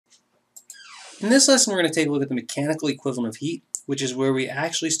In this lesson, we're going to take a look at the mechanical equivalent of heat, which is where we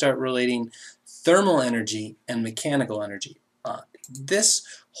actually start relating thermal energy and mechanical energy. This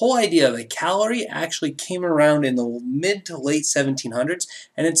whole idea of a calorie actually came around in the mid to late 1700s,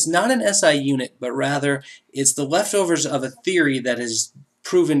 and it's not an SI unit, but rather it's the leftovers of a theory that has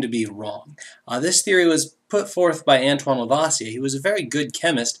proven to be wrong. This theory was put forth by Antoine Lavoisier. He was a very good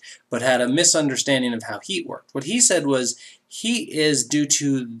chemist, but had a misunderstanding of how heat worked. What he said was heat is due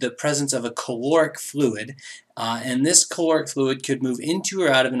to the presence of a caloric fluid, and this caloric fluid could move into or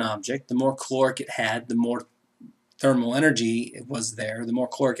out of an object. The more caloric it had, the more thermal energy was there. The more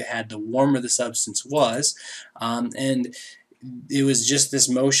caloric it had, the warmer the substance was, and it was just this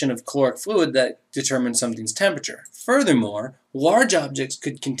motion of caloric fluid that determined something's temperature. Furthermore, large objects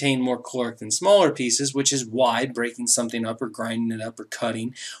could contain more caloric than smaller pieces, which is why breaking something up or grinding it up or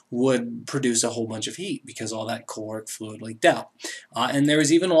cutting would produce a whole bunch of heat because all that caloric fluid leaked out. And there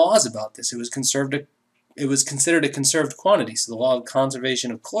was even laws about this. It was considered a conserved quantity. So the law of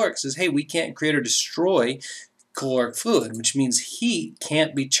conservation of caloric says, hey, we can't create or destroy caloric fluid, which means heat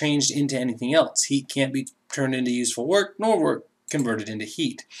can't be changed into anything else. Heat can't be turned into useful work, nor work converted into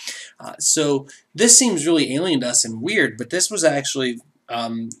heat. So this seems really alien to us and weird, but this was actually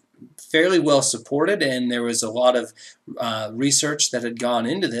fairly well supported, and there was a lot of research that had gone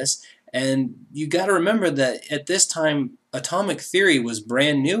into this. And you got to remember that at this time, atomic theory was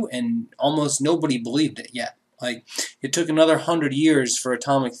brand new, and almost nobody believed it yet. Like, it took another 100 years for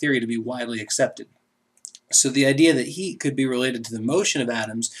atomic theory to be widely accepted. So the idea that heat could be related to the motion of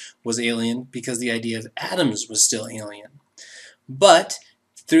atoms was alien because the idea of atoms was still alien. But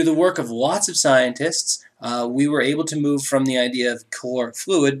through the work of lots of scientists, we were able to move from the idea of caloric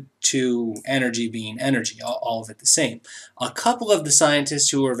fluid to energy being energy, all of it the same. A couple of the scientists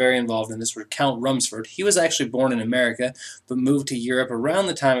who were very involved in this were Count Rumsford. He was actually born in America, but moved to Europe around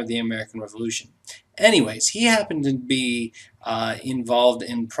the time of the American Revolution. Anyways, he happened to be involved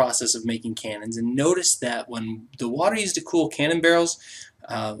in the process of making cannons, and noticed that when the water used to cool cannon barrels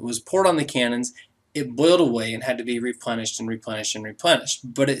was poured on the cannons, it boiled away and had to be replenished and replenished and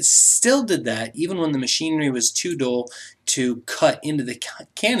replenished. But it still did that even when the machinery was too dull to cut into the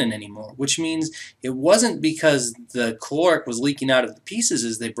cannon anymore, which means it wasn't because the caloric was leaking out of the pieces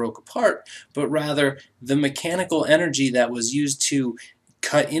as they broke apart, but rather the mechanical energy that was used to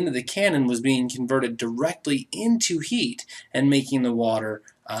cut into the cannon was being converted directly into heat and making the water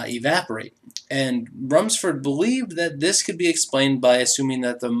evaporate. And Rumsford believed that this could be explained by assuming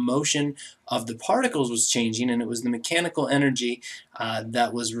that the motion of the particles was changing, and it was the mechanical energy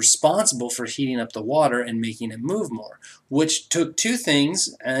that was responsible for heating up the water and making it move more, which took two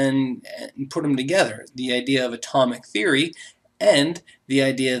things and put them together: the idea of atomic theory and the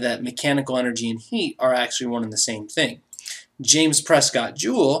idea that mechanical energy and heat are actually one and the same thing. James Prescott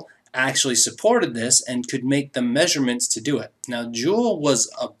Joule actually supported this and could make the measurements to do it. Now, Joule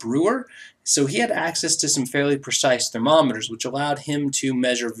was a brewer, so he had access to some fairly precise thermometers, which allowed him to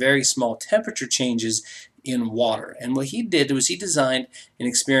measure very small temperature changes in water. And what he did was he designed an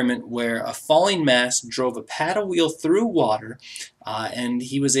experiment where a falling mass drove a paddle wheel through water, and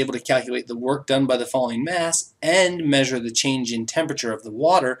he was able to calculate the work done by the falling mass and measure the change in temperature of the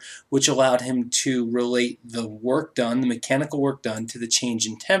water, which allowed him to relate the work done, the mechanical work done, to the change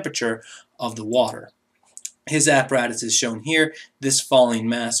in temperature of the water. His apparatus is shown here. This falling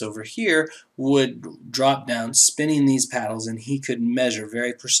mass over here would drop down, spinning these paddles, and he could measure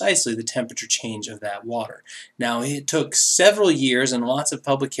very precisely the temperature change of that water. Now, it took several years and lots of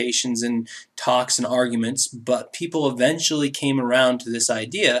publications and talks and arguments, but people eventually came around to this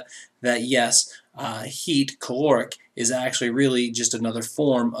idea that yes, heat, caloric, is actually really just another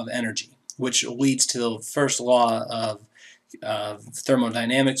form of energy, which leads to the first law of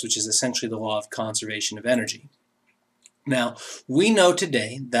thermodynamics, which is essentially the law of conservation of energy. Now, we know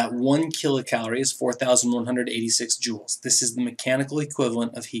today that 1 kilocalorie is 4,186 joules. This is the mechanical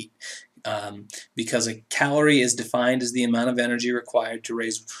equivalent of heat, because a calorie is defined as the amount of energy required to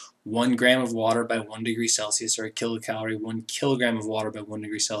raise 1 gram of water by 1 degree Celsius, or a kilocalorie, 1 kilogram of water by 1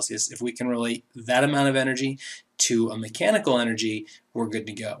 degree Celsius. If we can relate that amount of energy to a mechanical energy, we're good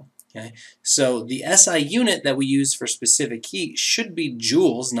to go. Okay, so the SI unit that we use for specific heat should be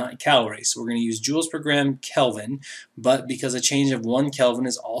joules, not calories. So we're going to use joules per gram Kelvin, but because a change of 1 Kelvin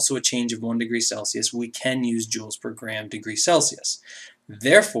is also a change of 1 degree Celsius, we can use joules per gram degree Celsius.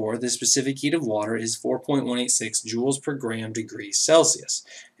 Therefore, the specific heat of water is 4.186 joules per gram degree Celsius.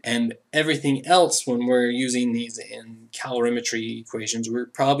 And everything else, when we're using these in calorimetry equations, we're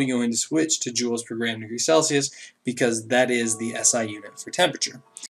probably going to switch to joules per gram degree Celsius because that is the SI unit for temperature.